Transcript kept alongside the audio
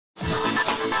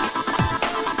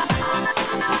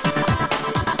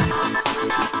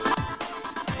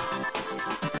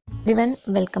everyone,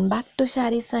 welcome back to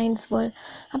Sari Science World.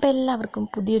 അപ്പോൾ എല്ലാവർക്കും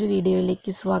പുതിയൊരു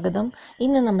വീഡിയോയിലേക്ക് സ്വാഗതം.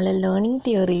 ഇന്ന് നമ്മൾ ലേണിംഗ്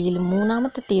തിയറിയിൽ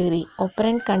മൂന്നാമത്തെ theory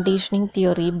operant conditioning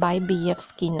theory by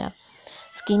b.f.skinner.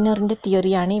 സ്കിന്നറിൻ്റെ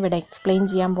തിയറിയാണ് ഇവിടെ എക്സ്പ്ലെയിൻ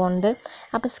ചെയ്യാൻ പോകുന്നത്.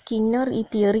 അപ്പോൾ സ്കിന്നർ ഈ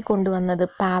തിയറി കൊണ്ടുവന്നത്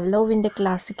പാവ്ലോവിൻ്റെ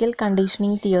ക്ലാസിക്കൽ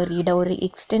കണ്ടീഷനിങ് തിയറിയുടെ ഒരു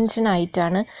എക്സ്റ്റൻഷൻ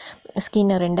ആയിട്ടാണ്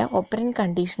സ്കിന്നറിൻ്റെ ഓപ്പറന്റ്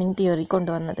കണ്ടീഷനിങ് തിയറി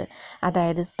കൊണ്ടുവന്നത്.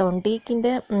 അതായത്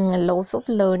തൊണ്ടേക്കിൻ്റെ ലോസ്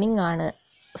ഓഫ് ലേണിംഗ് ആണ്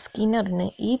സ്കിന്നറിന്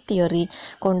ഈ തിയറി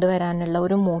കൊണ്ടുവരാനുള്ള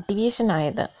ഒരു മോട്ടിവേഷൻ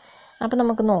ആയത്. അപ്പോൾ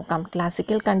നമുക്ക് നോക്കാം.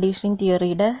 ക്ലാസിക്കൽ കണ്ടീഷനിങ്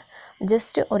തിയറിയുടെ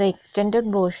ജസ്റ്റ് ഒരു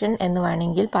എക്സ്റ്റെൻഡഡ് വേർഷൻ എന്ന്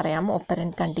വേണമെങ്കിൽ പറയാം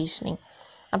ഓപ്പറന്റ് കണ്ടീഷനിങ്.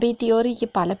 അപ്പോൾ ഈ തിയറിക്ക്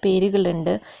പല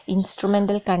പേരുകളുണ്ട്.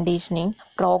 Instrumental conditioning,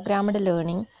 programmed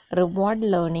learning, reward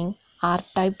learning, R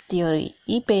type theory.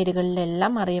 ഈ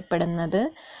പേരുകളിലെല്ലാം അറിയപ്പെടുന്നത്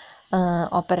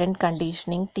ഓപ്പറന്റ്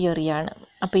കണ്ടീഷനിങ് തിയറിയാണ്.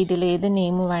 അപ്പോൾ ഇതിലേത്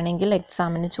നെയിം വേണമെങ്കിൽ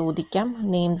എക്സാമിന് ചോദിക്കാം.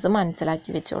 നെയിംസ് മനസ്സിലാക്കി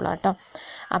വെച്ചോളാം കേട്ടോ.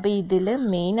 അപ്പോൾ ഇതിൽ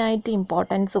മെയിനായിട്ട്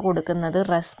ഇമ്പോർട്ടൻസ് കൊടുക്കുന്നത്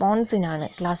റെസ്പോൺസിനാണ്.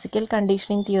 ക്ലാസിക്കൽ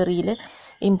കണ്ടീഷനിങ് തിയറിയിൽ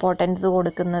ഇമ്പോർട്ടൻസ്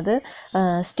കൊടുക്കുന്നത്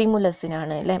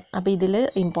സ്റ്റിമുലസിനാണ് അല്ലേ. അപ്പോൾ ഇതിൽ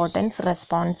ഇമ്പോർട്ടൻസ്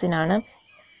റെസ്പോൺസിനാണ്.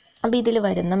 അപ്പോൾ ഇതിൽ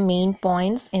വരുന്ന മെയിൻ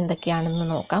പോയിൻറ്റ്സ് എന്തൊക്കെയാണെന്ന്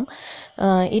നോക്കാം.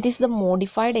 It is the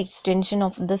modified extension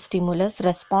of the stimulus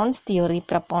response theory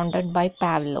propounded by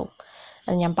Pavlov.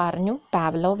 അത് ഞാൻ പറഞ്ഞു,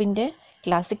 പാവ്ലോവിൻ്റെ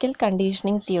ക്ലാസിക്കൽ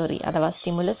കണ്ടീഷനിങ് തിയറി അഥവാ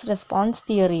സ്റ്റിമുലസ് റെസ്പോൺസ്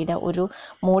തിയറിയുടെ ഒരു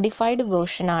മോഡിഫൈഡ്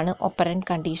വേർഷനാണ് ഓപ്പറന്റ്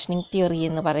കണ്ടീഷനിങ് തിയറി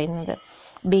എന്ന് പറയുന്നത്.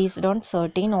 Based on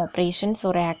സർട്ടീൻ operations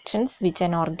or actions which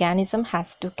an organism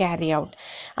has to carry out.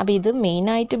 അപ്പോൾ ഇത്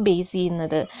മെയിനായിട്ട് ബേസ്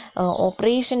ചെയ്യുന്നത്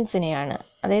ഓപ്പറേഷൻസിനെയാണ്.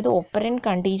 അതായത് ഓപ്പറന്റ്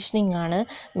കണ്ടീഷനിങ് ആണ്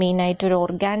മെയിനായിട്ട് ഒരു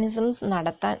ഓർഗാനിസംസ്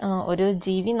നടത്താൻ, ഒരു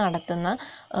ജീവി നടത്തുന്ന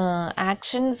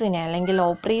ആക്ഷൻസിനെ അല്ലെങ്കിൽ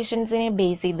ഓപ്പറേഷൻസിനെ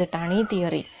ബേസ് ചെയ്തിട്ടാണ് ഈ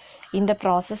theory. In the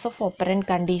process of operant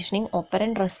conditioning,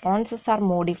 operant responses are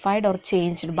modified or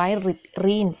changed by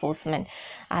reinforcement.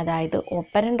 അതായത്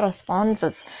ഓപ്പറന്റ്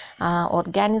റെസ്പോൺസസ്,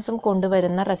 ഓർഗാനിസം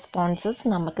കൊണ്ടുവരുന്ന റെസ്പോൺസസ്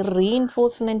നമുക്ക്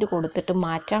റീഇൻഫോഴ്സ്മെൻറ്റ് കൊടുത്തിട്ട്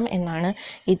മാറ്റാം എന്നാണ്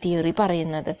ഈ തിയറി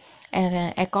പറയുന്നത്.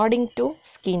 According to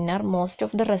Skinner, most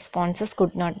of the responses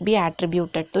could not be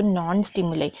attributed to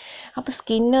non-stimuli. അപ്പോൾ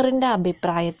സ്കിന്നറിൻ്റെ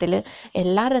അഭിപ്രായത്തിൽ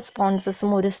എല്ലാ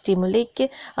റെസ്പോൺസസും ഒരു സ്റ്റിമുലേക്ക്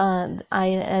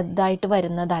ഇതായിട്ട്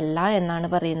വരുന്നതല്ല എന്നാണ്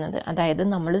പറയുന്നത്. അതായത്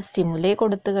നമ്മൾ സ്റ്റിമുലേ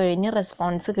കൊടുത്തു കഴിഞ്ഞ്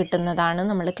റെസ്പോൺസ് കിട്ടുന്നതാണ്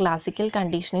നമ്മൾ ക്ലാസിക്കൽ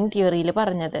കണ്ടീഷനിങ് തിയറിയിൽ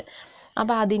പറഞ്ഞത്.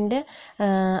 അപ്പോൾ അതിൻ്റെ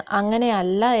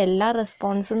അങ്ങനെയല്ല, എല്ലാ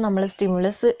റെസ്പോൺസും നമ്മൾ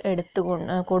സ്റ്റിമുലസ്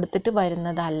കൊടുത്തിട്ട്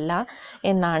വരുന്നതല്ല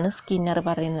എന്നാണ് സ്കിന്നർ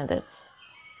പറയുന്നത്.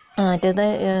 മറ്റേത്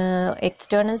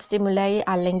എക്സ്റ്റേണൽ സ്റ്റിമുലൈ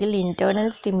അല്ലെങ്കിൽ ഇൻറ്റേർണൽ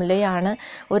സ്റ്റിമുലൈ ആണ്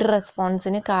ഒരു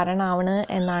റെസ്പോൺസിന് കാരണമാവണ്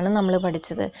എന്നാണ് നമ്മൾ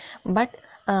പഠിച്ചത്. ബട്ട്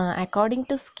അക്കോർഡിംഗ്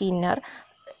ടു സ്കിന്നർ,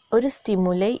 ഒരു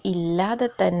സ്റ്റിമുലൈ ഇല്ലാതെ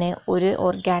തന്നെ ഒരു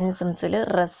ഓർഗാനിസംസിൽ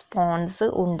റെസ്പോൺസ്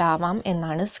ഉണ്ടാവാം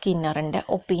എന്നാണ് സ്കിന്നറിൻ്റെ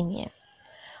ഒപ്പീനിയൻ.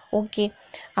 ഓക്കെ,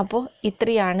 അപ്പോൾ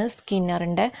ഇത്രയാണ്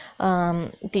സ്കിന്നറിൻ്റെ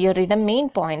തിയറിയുടെ മെയിൻ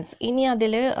പോയിൻറ്റ്സ്. ഇനി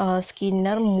അതിൽ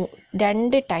സ്കിന്നർ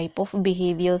രണ്ട് ടൈപ്പ് ഓഫ്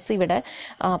ബിഹേവിയേഴ്സ് ഇവിടെ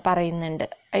പറയുന്നുണ്ട്.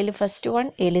 അതിൽ first one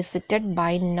elicited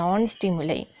by non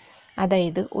stimuli.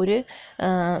 അതായത് ഒരു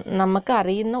നമുക്ക്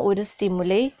അറിയുന്ന ഒരു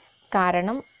സ്റ്റിമുലൈ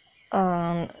കാരണം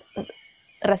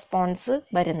റെസ്പോൺസ്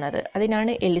വരുന്നത്,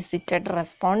 അതിനാണ് എലിസിറ്റഡ്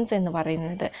റെസ്പോൺസ് എന്ന്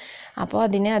പറയുന്നത്. അപ്പോൾ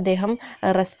അതിനെ അദ്ദേഹം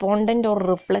റെസ്പോണ്ടൻ്റ് ഓർ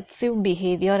റിഫ്ലെക്സീവ്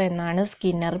ബിഹേവിയർ എന്നാണ്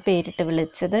സ്കിന്നർ പേരിട്ട്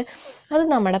വിളിച്ചത്. അത്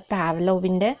നമ്മുടെ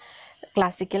പാവ്ലോവിൻ്റെ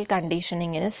ക്ലാസിക്കൽ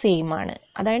കണ്ടീഷനിങ്ങിന് സെയിം ആണ്.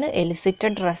 അതാണ്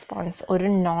എലിസിറ്റഡ് റെസ്പോൺസ്, ഒരു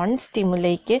നോൺ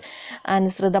സ്റ്റിമുലൈക്ക്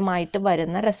അനുസൃതമായിട്ട്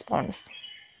വരുന്ന റെസ്പോൺസ്.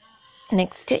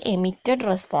 Next emitted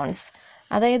response.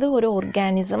 അതായത് ഒരു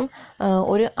ഓർഗാനിസം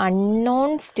ഒരു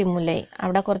അൺനോൺ സ്റ്റിമുലൈ,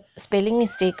 അവിടെ കുറച്ച് സ്പെല്ലിംഗ്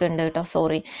മിസ്റ്റേക്ക് ഉണ്ട് കേട്ടോ,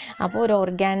 സോറി. അപ്പോൾ ഒരു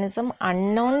ഓർഗാനിസം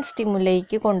അൺനോൺ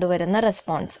സ്റ്റിമുലൈക്ക് കൊണ്ടുവരുന്ന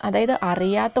റെസ്പോൺസ്, അതായത്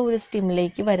അറിയാത്ത ഒരു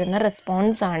സ്റ്റിമുലൈക്ക് വരുന്ന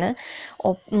റെസ്പോൺസാണ്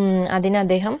അതിന്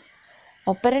അദ്ദേഹം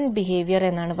ഓപ്പറന്റ് ബിഹേവിയർ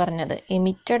എന്നാണ് പറഞ്ഞത്.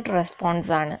 എമിറ്റഡ്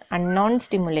റെസ്പോൺസ് ആണ് unknown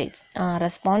സ്റ്റിമുലൈസ്,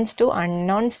 response to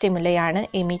unknown stimuli ആണ്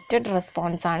എമിറ്റഡ്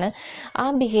റെസ്പോൺസ് ആണ്. ആ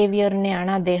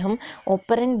ബിഹേവിയറിനെയാണ് അദ്ദേഹം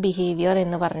ഓപ്പറന്റ് ബിഹേവിയർ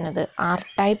എന്ന് പറഞ്ഞത്. ആർ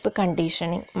ടൈപ്പ്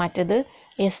കണ്ടീഷനിങ്, മറ്റത്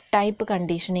എസ് ടൈപ്പ്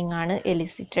കണ്ടീഷനിങ് ആണ്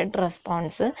elicited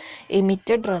response.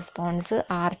 Emitted response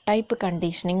R type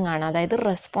conditioning ആണ്, അതായത്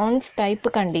റെസ്പോൺസ്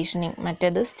ടൈപ്പ് കണ്ടീഷനിങ്,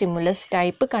 മറ്റേത് സ്റ്റിമുലസ്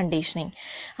ടൈപ്പ് കണ്ടീഷനിങ്.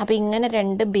 അപ്പോൾ ഇങ്ങനെ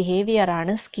രണ്ട്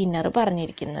ബിഹേവിയറാണ് സ്കിന്നർ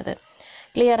പറഞ്ഞിരിക്കുന്നത്.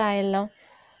 ക്ലിയർ ആയല്ലോ?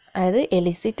 അതായത്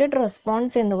എലിസിറ്റഡ്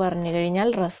റെസ്പോൺസ് എന്ന് പറഞ്ഞു കഴിഞ്ഞാൽ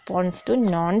response to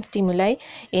non stimuli,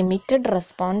 emitted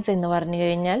response എന്ന് പറഞ്ഞു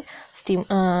കഴിഞ്ഞാൽ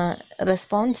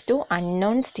റെസ്പോൺസ് ടു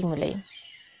അൺനോൺ സ്റ്റിമുലൈ.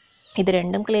 ഇത്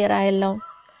രണ്ടും ക്ലിയർ ആയല്ലോ?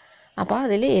 അപ്പോൾ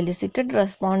അതിൽ എലിസിറ്റഡ്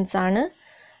റെസ്പോൺസ് ആണ്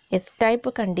S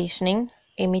type conditioning,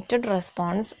 emitted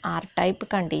response R type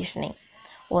conditioning.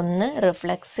 ഒന്ന്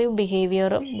റിഫ്ലെക്സീവ്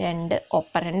ബിഹേവിയറും രണ്ട്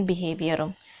ഓപ്പറന്റ്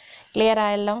ബിഹേവിയറും. ക്ലിയർ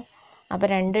ആയല്ലോ? അപ്പോൾ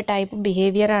രണ്ട് ടൈപ്പ്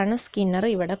ബിഹേവിയറാണ് സ്കിന്നർ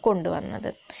ഇവിടെ കൊണ്ടുവന്നത്.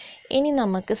 ഇനി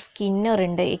നമുക്ക്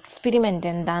സ്കിന്നറിൻ്റെ എക്സ്പെരിമെൻ്റ്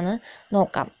എന്താണെന്ന്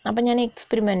നോക്കാം. അപ്പം ഞാൻ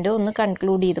എക്സ്പെരിമെൻ്റ് ഒന്ന്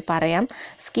കൺക്ലൂഡ് ചെയ്ത് പറയാം.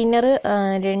 സ്കിന്നർ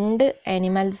 2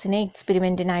 ആനിമൽസിനെ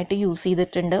എക്സ്പെരിമെൻറ്റിനായിട്ട് യൂസ്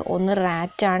ചെയ്തിട്ടുണ്ട്. ഒന്ന്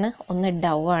റാറ്റാണ്, ഒന്ന്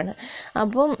ഡൗ ആണ്.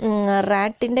 അപ്പം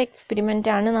റാറ്റിൻ്റെ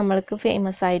എക്സ്പെരിമെൻ്റാണ് നമ്മൾക്ക്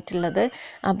ഫേമസ് ആയിട്ടുള്ളത്.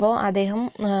 അപ്പോൾ അദ്ദേഹം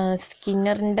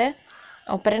സ്കിന്നറിൻ്റെ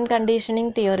ഓപ്പറൻറ്റ്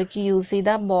കണ്ടീഷനിങ് തിയറിക്ക് യൂസ്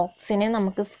ചെയ്ത ബോക്സിനെ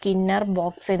നമുക്ക് സ്കിന്നർ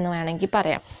ബോക്സ് എന്ന് വേണമെങ്കിൽ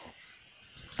പറയാം.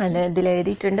 അത് ഇതിൽ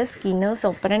എഴുതിയിട്ടുണ്ട്, Skinner's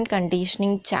operant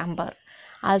conditioning chamber,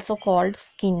 also called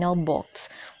Skinner box,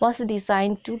 was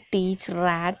designed to teach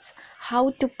rats how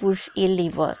to push a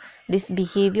lever. This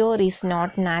behavior is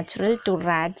not natural to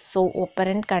rats, so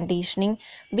operant conditioning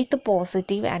with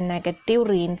positive and negative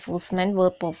reinforcement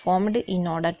were performed in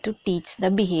order to teach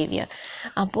the behavior.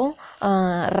 അപ്പോൾ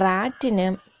റാറ്റിന്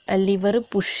liver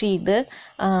push ചെയ്ത്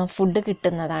food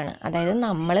കിട്ടുന്നതാണ്. അതായത്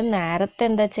നമ്മൾ നേരത്തെ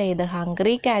എന്താ ചെയ്ത്,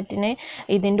 hungry കാറ്റിനെ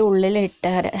ഇതിൻ്റെ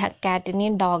ഉള്ളിലിട്ട്,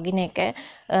 കാറ്റിനെയും ഡോഗിനെയൊക്കെ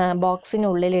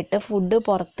ബോക്സിനുള്ളിലിട്ട് ഫുഡ്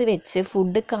പുറത്ത് വെച്ച്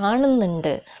ഫുഡ്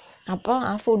കാണുന്നുണ്ട്. അപ്പോൾ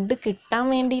ആ ഫുഡ് കിട്ടാൻ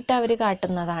വേണ്ടിയിട്ട് അവർ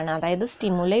കാട്ടുന്നതാണ്. അതായത്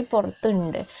സ്റ്റിമുലൈ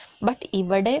പുറത്തുണ്ട്. ബട്ട്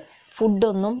ഇവിടെ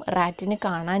ഫുഡൊന്നും റാറ്റിന്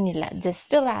കാണാനില്ല.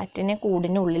 ജസ്റ്റ് റാറ്റിനെ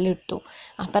കൂടിനുള്ളിലിട്ടു.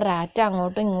 അപ്പോൾ റാറ്റ്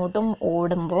അങ്ങോട്ടും ഇങ്ങോട്ടും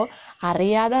ഓടുമ്പോൾ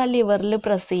അറിയാതെ ആ ലിവറിൽ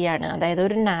പ്രസ് ചെയ്യാണ്. അതായത്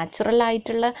ഒരു നാച്ചുറൽ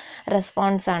ആയിട്ടുള്ള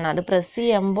റെസ്പോൺസാണ്. അത് പ്രസ്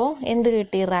ചെയ്യുമ്പോൾ എന്ത്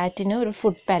കിട്ടി, റാറ്റിന് ഒരു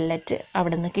ഫുഡ് പെല്ലറ്റ്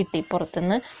അവിടെ നിന്ന് കിട്ടി.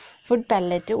 പുറത്തുനിന്ന് ഫുഡ്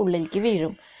പെല്ലറ്റ് ഉള്ളിലേക്ക്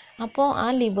വീഴും. അപ്പോൾ ആ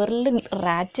ലിവറിൽ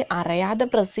റാറ്റ് അറിയാതെ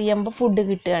പ്രസ് ചെയ്യുമ്പോൾ ഫുഡ്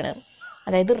കിട്ടുകയാണ്.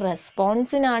 അതായത്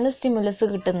റെസ്പോൺസിനാണ് സ്റ്റിമുലസ്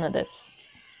കിട്ടുന്നത്.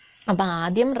 അപ്പോൾ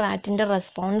ആദ്യം റാറ്റിൻ്റെ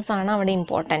റെസ്പോൺസാണ് അവിടെ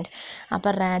ഇമ്പോർട്ടൻറ്റ്.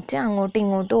 അപ്പോൾ റാറ്റ് അങ്ങോട്ടും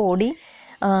ഇങ്ങോട്ടും ഓടി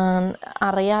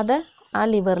അറിയാതെ ആ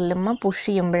ലിവറിലുമ്മ പുഷ്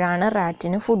ചെയ്യുമ്പോഴാണ്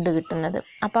റാറ്റിന് ഫുഡ് കിട്ടുന്നത്.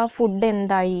 അപ്പോൾ ആ ഫുഡ്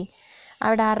എന്തായി,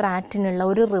 അവിടെ ആ റാറ്റിനുള്ള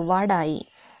ഒരു റിവാർഡായി.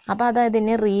 അപ്പോൾ അത്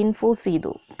അതിനെ റീഇൻഫോഴ്സ്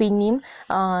ചെയ്തു. പിന്നെയും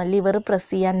ലിവർ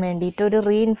പ്രസ് ചെയ്യാൻ വേണ്ടിയിട്ട് ഒരു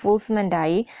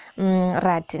റീഇൻഫോഴ്സ്മെൻ്റായി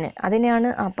റാറ്റിന്.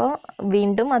 അതിനെയാണ്, അപ്പോൾ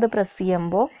വീണ്ടും അത് പ്രസ്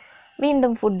ചെയ്യുമ്പോൾ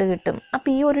വീണ്ടും ഫുഡ് കിട്ടും. അപ്പോൾ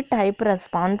ഈ ഒരു ടൈപ്പ്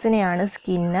റെസ്പോൺസിനെയാണ്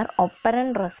സ്കിന്നർ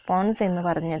ഓപ്പറൻറ്റ് റെസ്പോൺസ് എന്ന്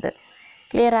പറഞ്ഞത്.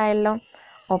 ക്ലിയർ ആയല്ലോ?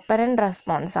 Operant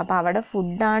response. അപ്പോൾ അവിടെ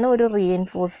ഫുഡാണ് ഒരു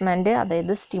റീഎൻഫോഴ്സ്മെൻറ്റ്,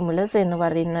 അതായത് സ്റ്റിമുലസ് എന്ന്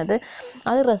പറയുന്നത്.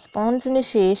 അത് റെസ്പോൺസിന്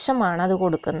ശേഷമാണ് അത്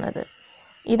കൊടുക്കുന്നത്.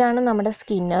 ഇതാണ് നമ്മുടെ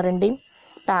സ്കിന്നറിൻ്റെയും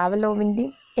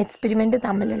പാവലോവിൻ്റെയും എക്സ്പെരിമെൻ്റ്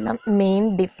തമ്മിലുള്ള മെയിൻ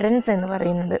ഡിഫറൻസ് എന്ന്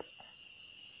പറയുന്നത്.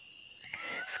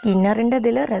 സ്കിന്നറിൻ്റെ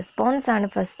ഇതിൽ റെസ്പോൺസ് ആണ്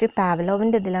ഫസ്റ്റ്,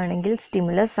 പാവലോവിൻ്റെ ഇതിലാണെങ്കിൽ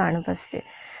സ്റ്റിമുലസ് ആണ് first.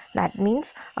 That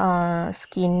means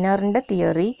സ്കിന്നറിൻ്റെ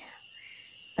theory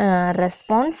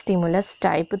response stimulus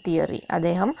type theory.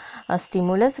 അദ്ദേഹം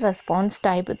സ്റ്റിമുലസ് റെസ്പോൺസ്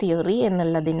ടൈപ്പ് തിയറി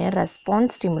എന്നുള്ളതിനെ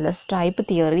റെസ്പോൺസ് സ്റ്റിമുലസ് ടൈപ്പ്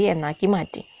തിയറി എന്നാക്കി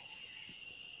മാറ്റി.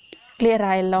 ക്ലിയർ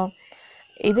ആയല്ലോ?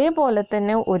 ഇതേപോലെ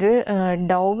തന്നെ ഒരു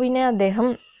ഡോവിനെ അദ്ദേഹം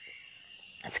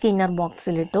സ്കിന്നർ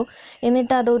ബോക്സിലിട്ടു.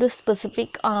 എന്നിട്ട് അതൊരു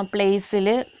സ്പെസിഫിക് പ്ലേസിൽ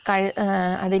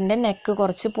അതിൻ്റെ നെക്ക്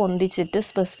കുറച്ച് പൊന്തിച്ചിട്ട്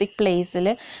സ്പെസിഫിക് പ്ലേസിൽ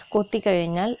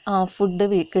കൊത്തിക്കഴിഞ്ഞാൽ ഫുഡ്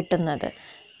കിട്ടുന്നത്.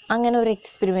 അങ്ങനെ ഒരു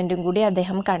എക്സ്പെരിമെൻറ്റും കൂടി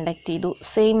അദ്ദേഹം കണ്ടക്ട് ചെയ്തു.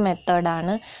 സെയിം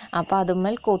മെത്തേഡാണ്. അപ്പോൾ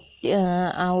അതുമ്മൽ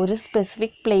ഒരു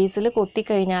സ്പെസിഫിക് പ്ലേസിൽ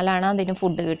കൊത്തിക്കഴിഞ്ഞാലാണ് അതിന്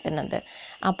ഫുഡ് കിട്ടുന്നത്.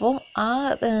 അപ്പോൾ ആ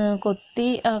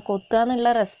കൊത്തുക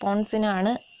എന്നുള്ള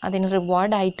റെസ്പോൺസിനാണ് അതിന്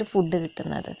റിവാർഡായിട്ട് ഫുഡ്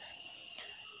കിട്ടുന്നത്.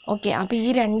 ഓക്കെ, അപ്പോൾ ഈ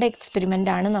 2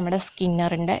 എക്സ്പെരിമെൻ്റാണ് നമ്മുടെ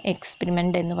സ്കിന്നറിൻ്റെ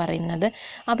എക്സ്പെരിമെൻ്റ് എന്ന് പറയുന്നത്.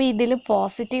 അപ്പോൾ ഇതിൽ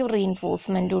പോസിറ്റീവ്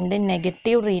റീഇൻഫോഴ്സ്മെൻ്റ് ഉണ്ട്,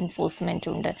 നെഗറ്റീവ് റീഇൻഫോഴ്സ്മെൻ്റ്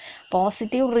ഉണ്ട്.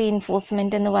 പോസിറ്റീവ്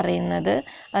റീഇൻഫോഴ്സ്മെൻ്റ് എന്ന് പറയുന്നത്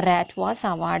rat was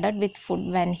awarded with food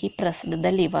when he pressed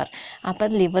the liver.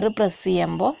 അപ്പോൾ ലിവർ പ്രസ്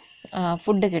ചെയ്യുമ്പോൾ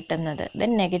ഫുഡ് കിട്ടുന്നത്.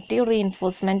 ദെൻ നെഗറ്റീവ്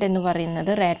റീഇൻഫോഴ്സ്മെൻ്റ് എന്ന്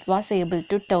പറയുന്നത് rat was able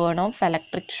to turn of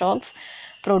electric shocks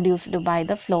produced by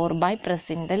the floor by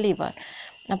pressing the liver.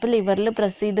 അപ്പോൾ ലിവറിൽ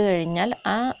press ചെയ്ത് കഴിഞ്ഞാൽ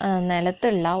ആ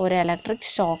നിലത്തുള്ള ഒരു ഇലക്ട്രിക്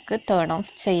ഷോക്ക് ടേൺ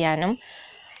ഓഫ് ചെയ്യാനും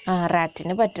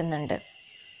റാറ്റിന് പറ്റുന്നുണ്ട്.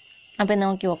 അപ്പോൾ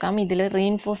നോക്കി നോക്കാം, ഇതിൽ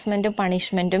റീഇൻഫോഴ്സ്മെൻറ്റും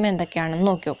പണിഷ്മെൻറ്റും എന്തൊക്കെയാണെന്ന്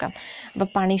നോക്കി നോക്കാം. അപ്പോൾ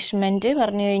പണിഷ്മെൻറ്റ്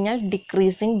പറഞ്ഞു കഴിഞ്ഞാൽ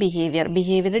ഡിക്രീസിങ് ബിഹേവിയർ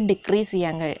ഡിക്രീസ്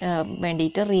ചെയ്യാൻ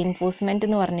വേണ്ടിയിട്ട്. റീഇൻഫോഴ്സ്മെൻറ്റ്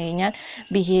എന്ന് പറഞ്ഞു കഴിഞ്ഞാൽ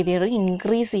ബിഹേവിയർ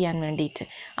ഇൻക്രീസ് ചെയ്യാൻ വേണ്ടിയിട്ട്.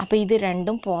 അപ്പോൾ ഇത്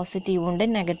രണ്ടും പോസിറ്റീവ് ഉണ്ട്,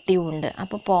 നെഗറ്റീവ് ഉണ്ട്.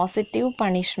 അപ്പോൾ പോസിറ്റീവ്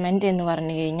പണിഷ്മെൻറ്റ് എന്ന്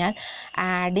പറഞ്ഞു കഴിഞ്ഞാൽ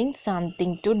adding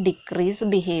something to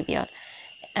decrease behaviour.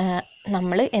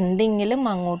 നമ്മൾ എന്തെങ്കിലും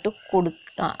അങ്ങോട്ട്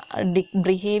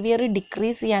ബിഹേവിയർ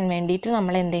ഡിക്രീസ് ചെയ്യാൻ വേണ്ടിയിട്ട്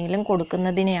നമ്മൾ എന്തെങ്കിലും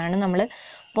കൊടുക്കുന്നതിനെയാണ് നമ്മൾ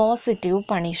പോസിറ്റീവ്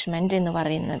പണിഷ്മെൻറ്റ് എന്ന്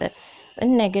പറയുന്നത്.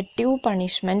 നെഗറ്റീവ്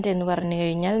പണിഷ്മെൻറ്റ് എന്ന് പറഞ്ഞു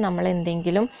കഴിഞ്ഞാൽ നമ്മൾ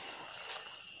എന്തെങ്കിലും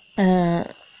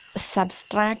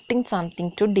subtracting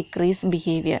something to decrease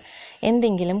behaviour,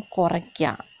 എന്തെങ്കിലും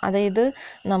കുറയ്ക്കുക. അതായത്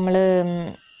നമ്മൾ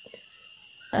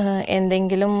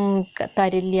എന്തെങ്കിലും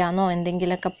തരില്ല എന്നോ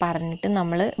എന്തെങ്കിലുമൊക്കെ പറഞ്ഞിട്ട്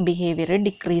നമ്മൾ ബിഹേവിയർ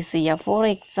ഡിക്രീസ് ചെയ്യുക. ഫോർ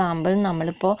എക്സാമ്പിൾ,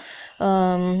 നമ്മളിപ്പോൾ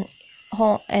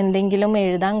എന്തെങ്കിലും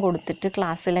എഴുതാൻ കൊടുത്തിട്ട്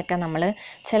ക്ലാസ്സിലൊക്കെ നമ്മൾ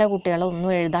ചില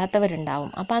കുട്ടികളൊന്നും എഴുതാത്തവരുണ്ടാവും.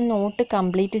 അപ്പോൾ ആ നോട്ട്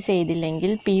കംപ്ലീറ്റ്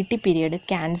ചെയ്തില്ലെങ്കിൽ PT പീരീഡ്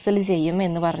ക്യാൻസൽ ചെയ്യും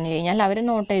എന്ന് പറഞ്ഞു കഴിഞ്ഞാൽ അവർ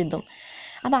നോട്ട് എഴുതും.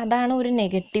 അപ്പോൾ അതാണ് ഒരു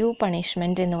നെഗറ്റീവ്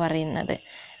പണിഷ്മെൻറ്റ് എന്ന് പറയുന്നത്.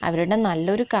 അവരുടെ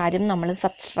നല്ലൊരു കാര്യം നമ്മൾ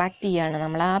സബ്സ്ട്രാക്റ്റ് ചെയ്യുകയാണ്,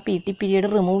 നമ്മൾ ആ PT പീരീഡ്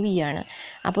റിമൂവ് ചെയ്യുകയാണ്.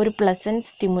 അപ്പോൾ ഒരു പ്ലസൻറ്റ്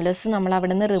സ്റ്റിമുലസ് നമ്മൾ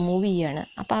അവിടെ നിന്ന് റിമൂവ് ചെയ്യുകയാണ്.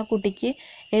 അപ്പോൾ ആ കുട്ടിക്ക്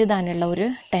എഴുതാനുള്ള ഒരു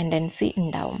ടെൻഡൻസി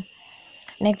ഉണ്ടാവും.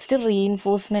 നെക്സ്റ്റ്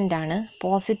റീഇൻഫോഴ്സ്മെൻ്റ് ആണ്.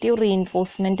 പോസിറ്റീവ്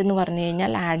റീഇൻഫോഴ്സ്മെൻറ്റ് എന്ന് പറഞ്ഞു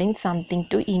കഴിഞ്ഞാൽ adding something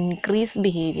to increase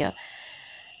behaviour.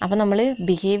 അപ്പോൾ നമ്മൾ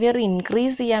ബിഹേവിയർ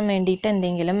ഇൻക്രീസ് ചെയ്യാൻ വേണ്ടിയിട്ട്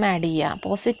എന്തെങ്കിലും ആഡ് ചെയ്യുക.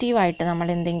 പോസിറ്റീവായിട്ട് നമ്മൾ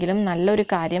എന്തെങ്കിലും നല്ലൊരു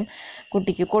കാര്യം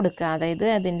കുട്ടിക്ക് കൊടുക്കുക, അതായത്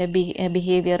അതിൻ്റെ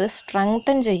ബിഹേവിയർ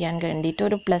സ്ട്രെങ്തൻ ചെയ്യാൻ വേണ്ടിയിട്ട്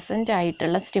ഒരു പ്ലസൻ്റ്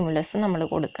ആയിട്ടുള്ള സ്റ്റിമുലസ് നമ്മൾ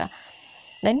കൊടുക്കുക.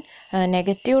 ദെൻ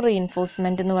നെഗറ്റീവ്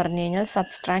റീഇൻഫോഴ്സ്മെൻറ്റ് എന്ന് പറഞ്ഞു കഴിഞ്ഞാൽ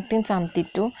subtracting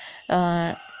something to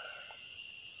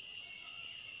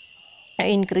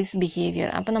increase behaviour.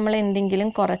 അപ്പോൾ നമ്മൾ എന്തെങ്കിലും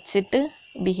കുറച്ചിട്ട്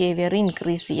ബിഹേവിയർ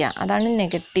ഇൻക്രീസ് ചെയ്യുക, അതാണ്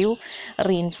നെഗറ്റീവ്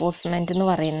റീഇൻഫോഴ്സ്മെൻറ്റ് എന്ന്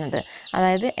പറയുന്നത്.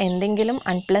 അതായത് എന്തെങ്കിലും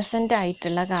അൺപ്ലസൻ്റ്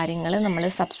ആയിട്ടുള്ള കാര്യങ്ങൾ നമ്മൾ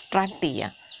സബ്സ്ട്രാക്റ്റ്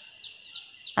ചെയ്യുക,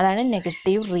 അതാണ്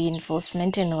നെഗറ്റീവ്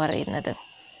റീഇൻഫോഴ്സ്മെൻറ്റ് എന്ന് പറയുന്നത്.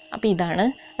 അപ്പോൾ ഇതാണ്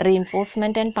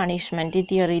റീഇൻഫോഴ്സ്മെൻറ്റ് ആൻഡ് പണിഷ്മെൻറ്റ്. ഈ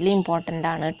തിയറിയിൽ ഇമ്പോർട്ടൻ്റ്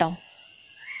ആണ് കേട്ടോ.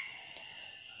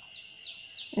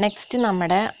 നെക്സ്റ്റ്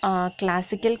നമ്മുടെ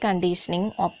classical conditioning,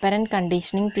 operant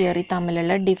conditioning theory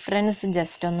തമ്മിലുള്ള ഡിഫറൻസ്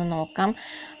ജസ്റ്റ് ഒന്ന് നോക്കാം.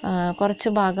 കുറച്ച്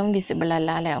ഭാഗം വിസിബിൾ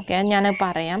അല്ല അല്ലേ? ഓക്കെ, ഞാൻ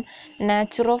പറയാം.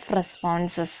 Nature of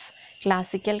responses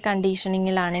classical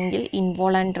കണ്ടീഷനിങ്ങിലാണെങ്കിൽ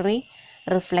involuntary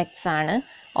reflex ആണ്.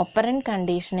 ഓപ്പറൻറ്റ്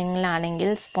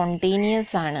കണ്ടീഷനിങ്ങിലാണെങ്കിൽ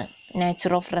സ്പോണ്ടേനിയസ് ആണ്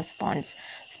nature of response.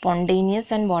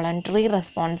 Spontaneous and voluntary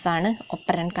response ആണ്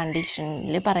ഓപ്പറൻറ്റ്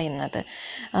കണ്ടീഷനിങ്ങിൽ പറയുന്നത്.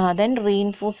 ദെൻ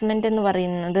റീഇൻഫോഴ്സ്മെൻറ്റ് എന്ന്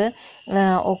പറയുന്നത്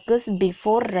occurs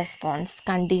before response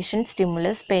condition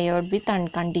stimulus paired വിത്ത്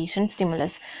അൺകണ്ടീഷൻ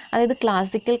സ്റ്റിമുലസ്. അതായത്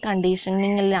ക്ലാസിക്കൽ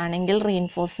കണ്ടീഷനിങ്ങിലാണെങ്കിൽ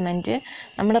റീഇൻഫോഴ്സ്മെൻറ്റ്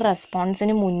നമ്മൾ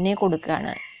റെസ്പോൺസിന് മുന്നേ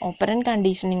കൊടുക്കുകയാണ്. ഓപ്പറൻറ്റ്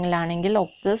കണ്ടീഷനിങ്ങിലാണെങ്കിൽ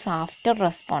ഒക്കേഴ്സ് ആഫ്റ്റർ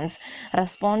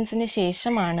റെസ്പോൺസിന്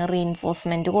ശേഷമാണ്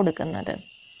റീഇൻഫോഴ്സ്മെൻറ്റ് കൊടുക്കുന്നത്.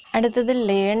 അടുത്തത്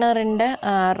ലേണറിൻ്റെ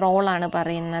റോളാണ്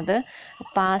പറയുന്നത്.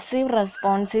 Passive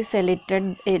response is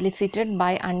elicited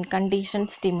by unconditioned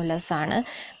stimulus ആണ്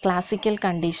ക്ലാസിക്കൽ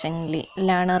കണ്ടീഷനിൽ.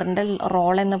 ലേണറിൻ്റെ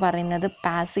റോൾ എന്ന് പറയുന്നത്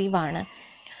പാസീവാണ്.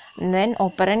 ദെൻ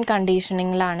ഓപ്പറൻറ്റ്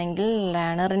കണ്ടീഷനിങ്ങിലാണെങ്കിൽ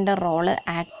ലേണറിൻ്റെ റോള്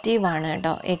ആക്റ്റീവാണ്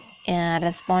കേട്ടോ.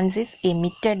 റെസ്പോൺസ് ഈസ്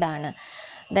എമിറ്റഡ് ആണ്.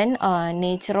 ദെൻ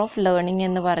നേച്ചർ ഓഫ് ലേണിംഗ്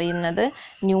എന്ന് പറയുന്നത്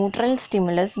neutral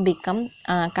stimulus become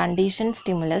condition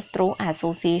stimulus through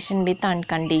association with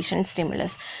unconditioned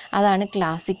stimulus. അതാണ്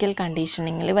ക്ലാസിക്കൽ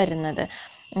കണ്ടീഷനിങ്ങിൽ വരുന്നത്.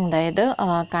 അതായത്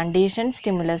condition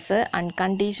stimulus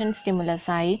unconditioned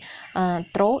സ്റ്റിമുലസായി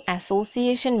through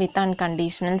association with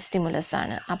unconditional stimulus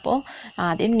ആണ്. അപ്പോൾ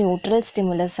ആദ്യം ന്യൂട്രൽ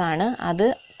സ്റ്റിമുലസ് ആണ്, അത്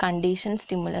കണ്ടീഷൻ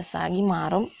സ്റ്റിമുലസ് ആയി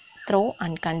മാറും through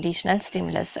unconditional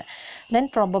stimulus. Then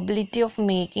probability of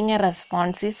making a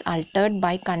response is altered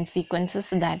by consequences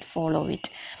that follow it.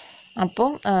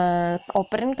 അപ്പോൾ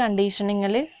operant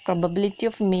കണ്ടീഷനിങ്ങിൽ probability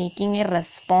of making a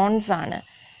response ആണ്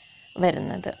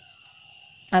വരുന്നത്.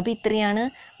 അപ്പോൾ ഇത്രയാണ്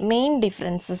മെയിൻ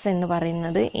ഡിഫറൻസസ് എന്ന്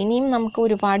പറയുന്നത്. ഇനിയും നമുക്ക്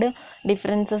ഒരുപാട്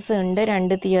ഡിഫറൻസസ് ഉണ്ട്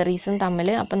രണ്ട് തിയറീസും തമ്മിൽ.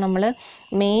 അപ്പം നമ്മൾ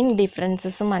മെയിൻ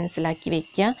ഡിഫറൻസസ് മനസ്സിലാക്കി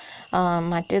വയ്ക്കുക.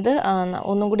 മറ്റേത്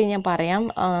ഒന്നും കൂടി ഞാൻ പറയാം.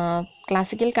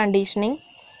 Classical conditioning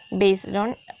based on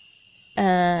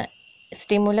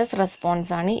stimulus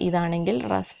response ആണ്, ഇതാണെങ്കിൽ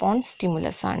റെസ്പോൺസ്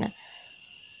സ്റ്റിമുലസ് ആണ്.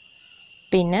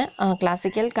 പിന്നെ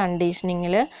classical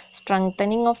കണ്ടീഷനിങ്ങിൽ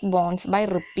strengthening of bones by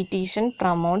റിപ്പീറ്റീഷൻ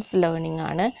promotes learning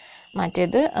ആണ്.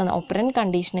 മറ്റേത് ഓപ്പറൻറ്റ്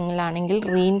കണ്ടീഷനിങ്ങിലാണെങ്കിൽ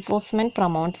റീഇൻഫോഴ്സ്മെൻറ്റ്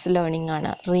പ്രൊമോട്ട്സ് ലേണിംഗ് ആണ്.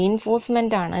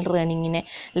 റീഇൻഫോഴ്സ്മെൻ്റ് ആണ്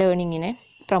ലേണിങ്ങിനെ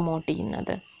പ്രൊമോട്ട്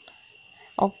ചെയ്യുന്നത്.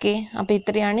 ഓക്കെ, അപ്പോൾ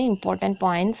ഇത്രയാണ് ഇമ്പോർട്ടൻറ്റ്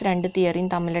പോയിൻറ്റ്സ് രണ്ട്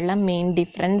തിയറിയും തമ്മിലുള്ള മെയിൻ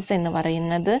ഡിഫറൻസ് എന്ന്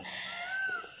പറയുന്നത്.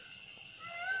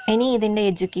 ഇനി ഇതിൻ്റെ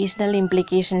എഡ്യൂക്കേഷണൽ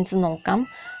ഇംപ്ലിക്കേഷൻസ് നോക്കാം.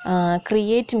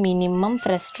 Create minimum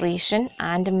frustration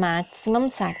and maximum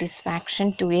satisfaction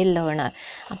to A learner.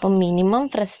 അപ്പം minimum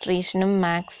ഫ്രസ്ട്രേഷനും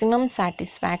maximum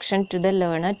satisfaction to the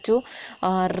learner to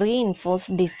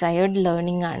reinforce desired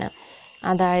learning ആണ്.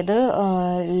 അതായത്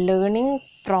learning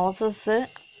process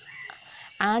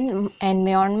and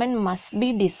environment must be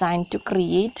designed to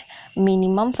create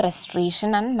minimum frustration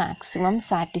and maximum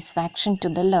satisfaction to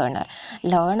the learner.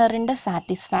 ലേണറിൻ്റെ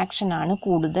സാറ്റിസ്ഫാക്ഷനാണ്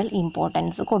കൂടുതൽ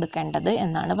importance കൊടുക്കേണ്ടത്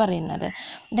എന്നാണ് പറയുന്നത്.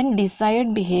 Then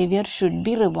desired behaviour should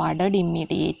be rewarded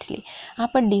immediately.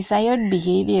 അപ്പോൾ desired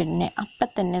ബിഹേവിയറിനെ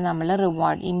അപ്പം തന്നെ നമ്മൾ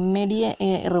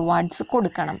റിവാർഡ്സ്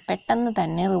കൊടുക്കണം, പെട്ടെന്ന്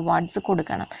തന്നെ റിവാർഡ്സ്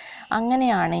കൊടുക്കണം.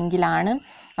 അങ്ങനെയാണെങ്കിലാണ്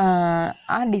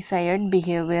ആ ഡിസയേർഡ്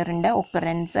ബിഹേവിയറിൻ്റെ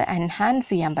ഒക്കറൻസ് എൻഹാൻസ്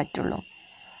ചെയ്യാൻ പറ്റുള്ളൂ.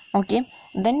 Okay,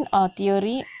 then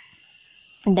theory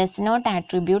does not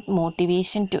attribute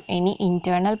motivation to any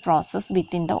internal process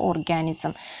within the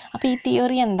organism. അപ്പോൾ ഈ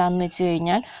തിയറി എന്താണെന്ന് വെച്ച്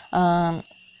കഴിഞ്ഞാൽ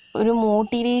ഒരു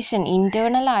മോട്ടിവേഷൻ,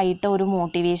 ഇൻറ്റേർണലായിട്ട് ഒരു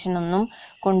മോട്ടിവേഷൻ ഒന്നും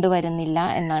കൊണ്ടുവരുന്നില്ല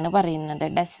എന്നാണ് പറയുന്നത്.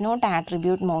 Does not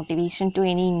attribute motivation to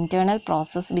any internal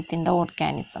process within the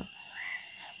organism.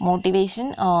 Motivation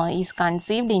is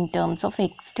conceived in terms of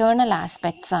external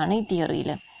aspects ആണ് ഈ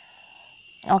തിയറിയിൽ.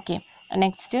 Okay,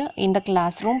 next, in the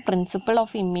class room principle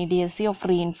of immediacy of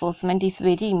reinforcement is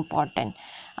very important.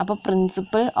 അപ്പോൾ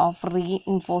principle of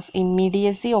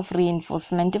immediacy of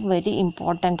reinforcement very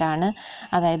important ആണ്.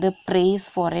 അതായത് praise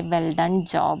four A well done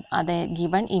job അത്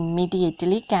given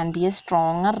immediately can be A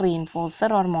stronger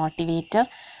reinforcer or motivator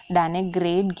than A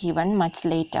grade given much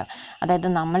later. അതായത്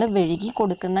നമ്മൾ വഴുകി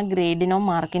കൊടുക്കുന്ന ഗ്രേഡിനോ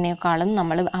മാർക്കിനേക്കാളും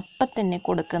നമ്മൾ അപ്പം തന്നെ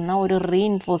കൊടുക്കുന്ന ഒരു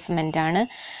റീഇൻഫോഴ്സ്മെൻ്റാണ്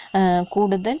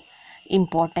കൂടുതൽ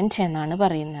ഇമ്പോർട്ടൻറ്റ് എന്നാണ്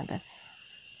പറയുന്നത്.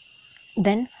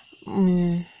 Then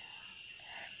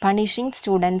punishing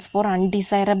students four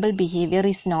undesirable behaviour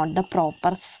is not the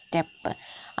proper step.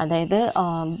 അതായത്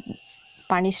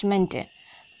പണിഷ്മെൻറ്റ്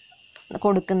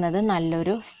കൊടുക്കുന്നത്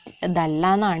നല്ലൊരു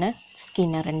ഇതല്ല എന്നാണ്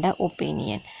സ്കിന്നറിൻ്റെ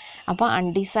ഒപ്പീനിയൻ. അപ്പോൾ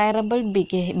അൺഡിസൈറബിൾ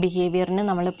ബിഹേവിയറിന്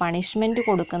നമ്മൾ പണിഷ്മെൻറ്റ്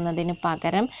കൊടുക്കുന്നതിന്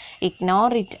പകരം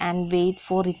ignore it and wait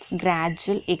for it's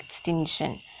gradual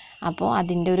extinction. അപ്പോൾ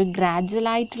അതിൻ്റെ ഒരു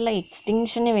ഗ്രാജുവലായിട്ടുള്ള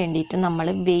എക്സ്റ്റിൻഷന് വേണ്ടിയിട്ട് നമ്മൾ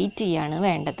വെയിറ്റ് ചെയ്യാണ്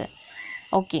വേണ്ടത്.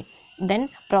 Okay, then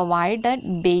provided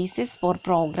basis for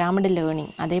programmed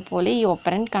learning. അതേപോലെ ഈ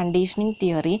operant conditioning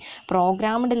theory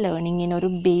programmed ലേണിങ്ങിനൊരു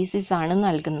basis ആണ്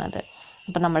നൽകുന്നത്.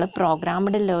 അപ്പോൾ നമ്മൾ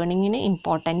പ്രോഗ്രാംഡ് ലേണിങ്ങിന്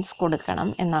ഇമ്പോർട്ടൻസ് കൊടുക്കണം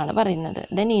എന്നാണ് പറയുന്നത്.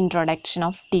 Then introduction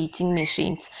of teaching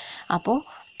machines. അപ്പോൾ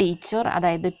ടീച്ചർ,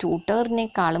 അതായത്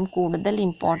ട്യൂട്ടറിനേക്കാളും കൂടുതൽ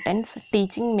ഇമ്പോർട്ടൻസ്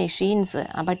ടീച്ചിങ് മെഷീൻസ്.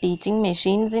 അപ്പോൾ ടീച്ചിങ്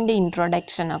മെഷീൻസിൻ്റെ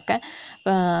ഇൻട്രൊഡക്ഷനൊക്കെ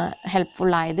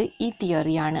ഹെൽപ്ഫുള്ളായത് ഈ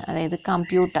തിയറിയാണ്. അതായത്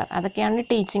കമ്പ്യൂട്ടർ, അതൊക്കെയാണ്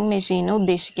ടീച്ചിങ് മെഷീന്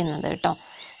ഉദ്ദേശിക്കുന്നത് കേട്ടോ.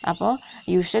 അപ്പോൾ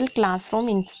യൂഷ്വൽ ക്ലാസ് റൂം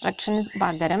ഇൻസ്ട്രക്ഷന്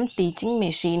പകരം ടീച്ചിങ്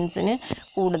മെഷീൻസിന്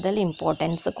കൂടുതൽ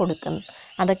ഇമ്പോർട്ടൻസ് കൊടുക്കുന്നു.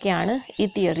 അതൊക്കെയാണ് ഈ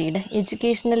തിയറിയുടെ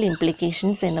എഡ്യൂക്കേഷണൽ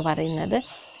ഇംപ്ലിക്കേഷൻസ് എന്ന് പറയുന്നത്.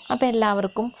 അപ്പോൾ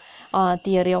എല്ലാവർക്കും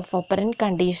theory of operant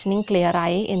conditioning clear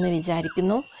ആയി എന്ന്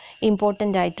വിചാരിക്കുന്നു.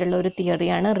 ഇമ്പോർട്ടൻ്റ് ആയിട്ടുള്ള ഒരു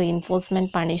തിയറിയാണ്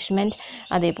റീഇൻഫോഴ്സ്മെൻറ്റ്, പണിഷ്മെൻറ്റ്,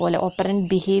 അതേപോലെ ഓപ്പറൻറ്റ്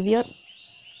ബിഹേവിയർ.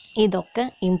 ഇതൊക്കെ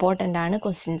ഇമ്പോർട്ടൻ്റ് ആണ്,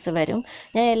 ക്വസ്റ്റ്യൻസ് വരും.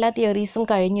 ഞാൻ എല്ലാ തിയറീസും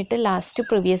കഴിഞ്ഞിട്ട് last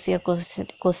previous year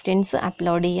questions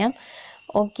upload ചെയ്യാം.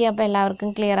 ഓക്കെ, അപ്പോൾ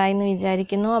എല്ലാവർക്കും ക്ലിയർ ആയി എന്ന്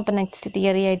വിചാരിക്കുന്നു. അപ്പോൾ നെക്സ്റ്റ്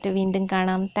തിയറി ആയിട്ട് വീണ്ടും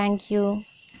കാണാം. Thank you.